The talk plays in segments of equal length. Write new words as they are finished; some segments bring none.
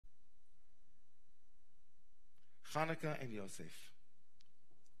Hanukkah and Yosef.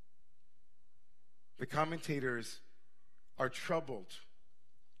 The commentators are troubled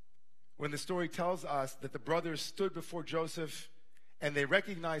when the story tells us that the brothers stood before Joseph and they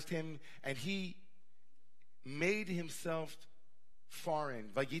recognized him, and he made himself foreign.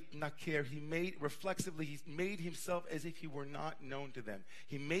 Vayit nakir. He made himself as if he were not known to them.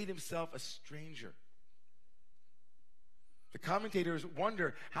 He made himself a stranger. The commentators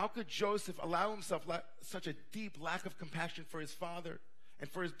wonder, how could Joseph allow himself such a deep lack of compassion for his father and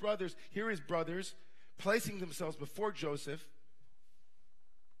for his brothers? Here are his brothers placing themselves before Joseph.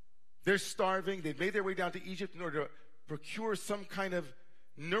 They're starving. They've made their way down to Egypt in order to procure some kind of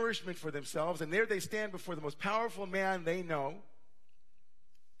nourishment for themselves. And there they stand before the most powerful man they know,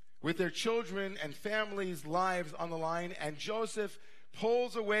 with their children and families' lives on the line. And Joseph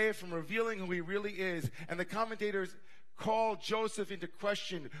pulls away from revealing who he really is. And the commentators call Joseph into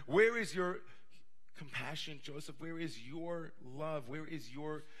question. Where is your compassion, Joseph? Where is your love? Where is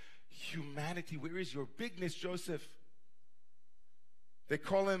your humanity? Where is your bigness, Joseph? They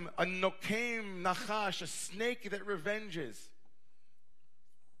call him a nokem nachash, a snake that revenges.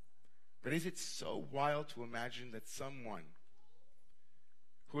 But is it so wild to imagine that someone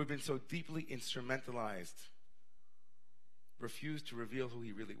who had been so deeply instrumentalized refused to reveal who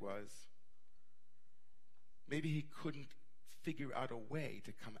he really was? Maybe he couldn't figure out a way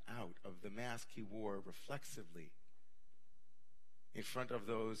to come out of the mask he wore reflexively in front of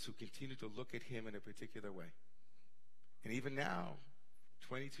those who continue to look at him in a particular way. And even now,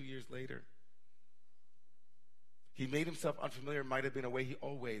 22 years later, he made himself unfamiliar. Might have been a way he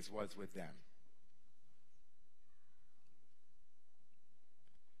always was with them.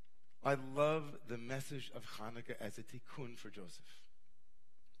 I love the message of Hanukkah as a TIkkun for Joseph.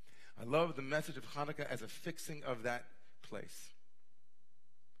 I love the message of Hanukkah as a fixing of that place.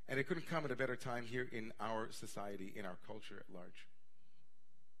 And it couldn't come at a better time here in our society, in our culture at large.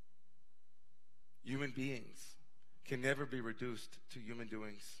 Human beings can never be reduced to human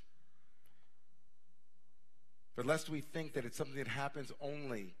doings. But lest we think that it's something that happens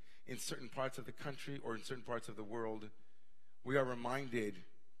only in certain parts of the country or in certain parts of the world, we are reminded,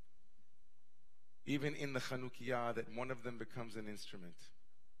 even in the Chanukiah, that one of them becomes an instrument.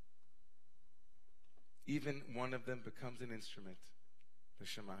 Even one of them becomes an instrument, the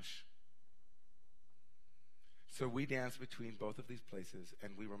Shamash. So we dance between both of these places,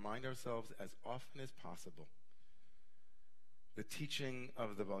 and we remind ourselves as often as possible the teaching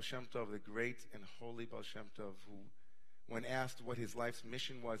of the Baal Shem Tov, the great and holy Baal Shem Tov, who, when asked what his life's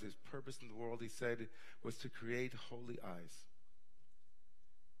mission was, his purpose in the world, he said, was to create holy eyes.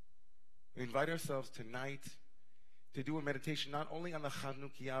 We invite ourselves tonight to do a meditation not only on the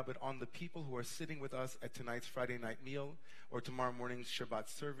Chanukiah, but on the people who are sitting with us at tonight's Friday night meal, or tomorrow morning's Shabbat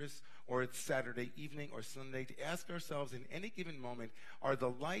service, or it's Saturday evening or Sunday, to ask ourselves in any given moment, are the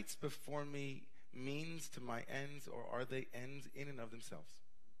lights before me means to my ends, or are they ends in and of themselves?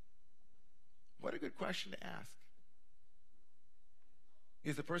 What a good question to ask.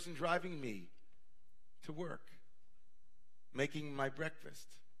 Is the person driving me to work making my breakfast?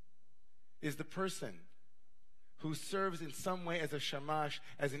 Is the person who serves in some way as a shamash,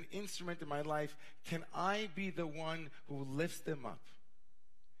 as an instrument in my life, can I be the one who lifts them up?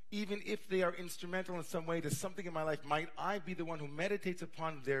 Even if they are instrumental in some way to something in my life, might I be the one who meditates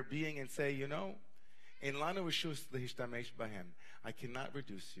upon their being and say, you know, in lanu rishus lehishtamesh bahem, I cannot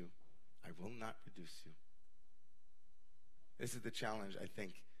reduce you. I will not reduce you. This is the challenge, I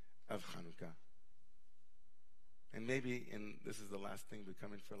think, of Hanukkah. And maybe, this is the last thing we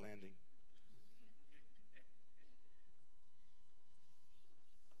come in for landing.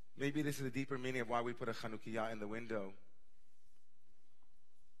 Maybe this is a deeper meaning of why we put a Chanukiah in the window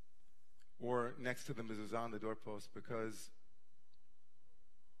or next to the mezuzah on the doorpost, because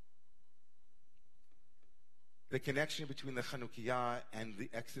the connection between the Chanukiah and the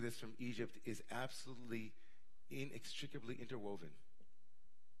Exodus from Egypt is absolutely inextricably interwoven.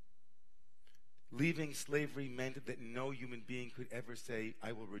 Leaving slavery meant that no human being could ever say,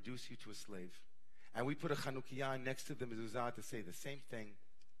 I will reduce you to a slave. And we put a Chanukiah next to the mezuzah to say the same thing.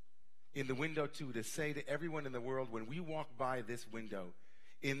 In the window too, to say to everyone in the world, when we walk by this window,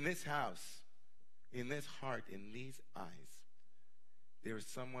 in this house, in this heart, in these eyes, there is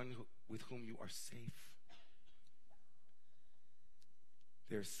someone with whom you are safe.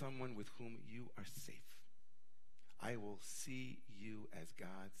 There is someone with whom you are safe. I will see you as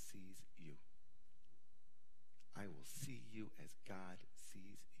God sees you. I will see you as God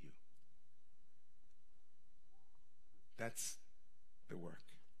sees you. That's the work.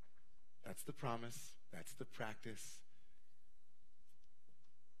 That's the promise. That's the practice.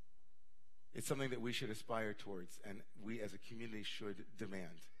 It's something that we should aspire towards, and we as a community should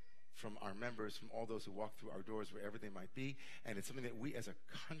demand from our members, from all those who walk through our doors, wherever they might be. And it's something that we as a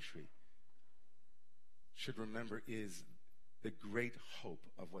country should remember is the great hope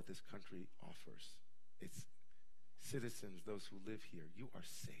of what this country offers. Its citizens, those who live here, you are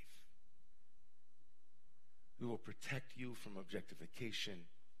safe. We will protect you from objectification.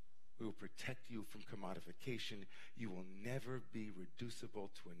 We will protect you from commodification. You will never be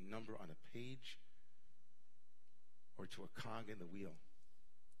reducible to a number on a page or to a cog in the wheel.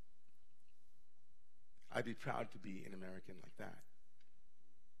 I'd be proud to be an American like that.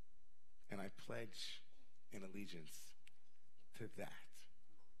 And I pledge in allegiance to that.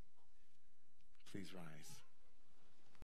 Please rise.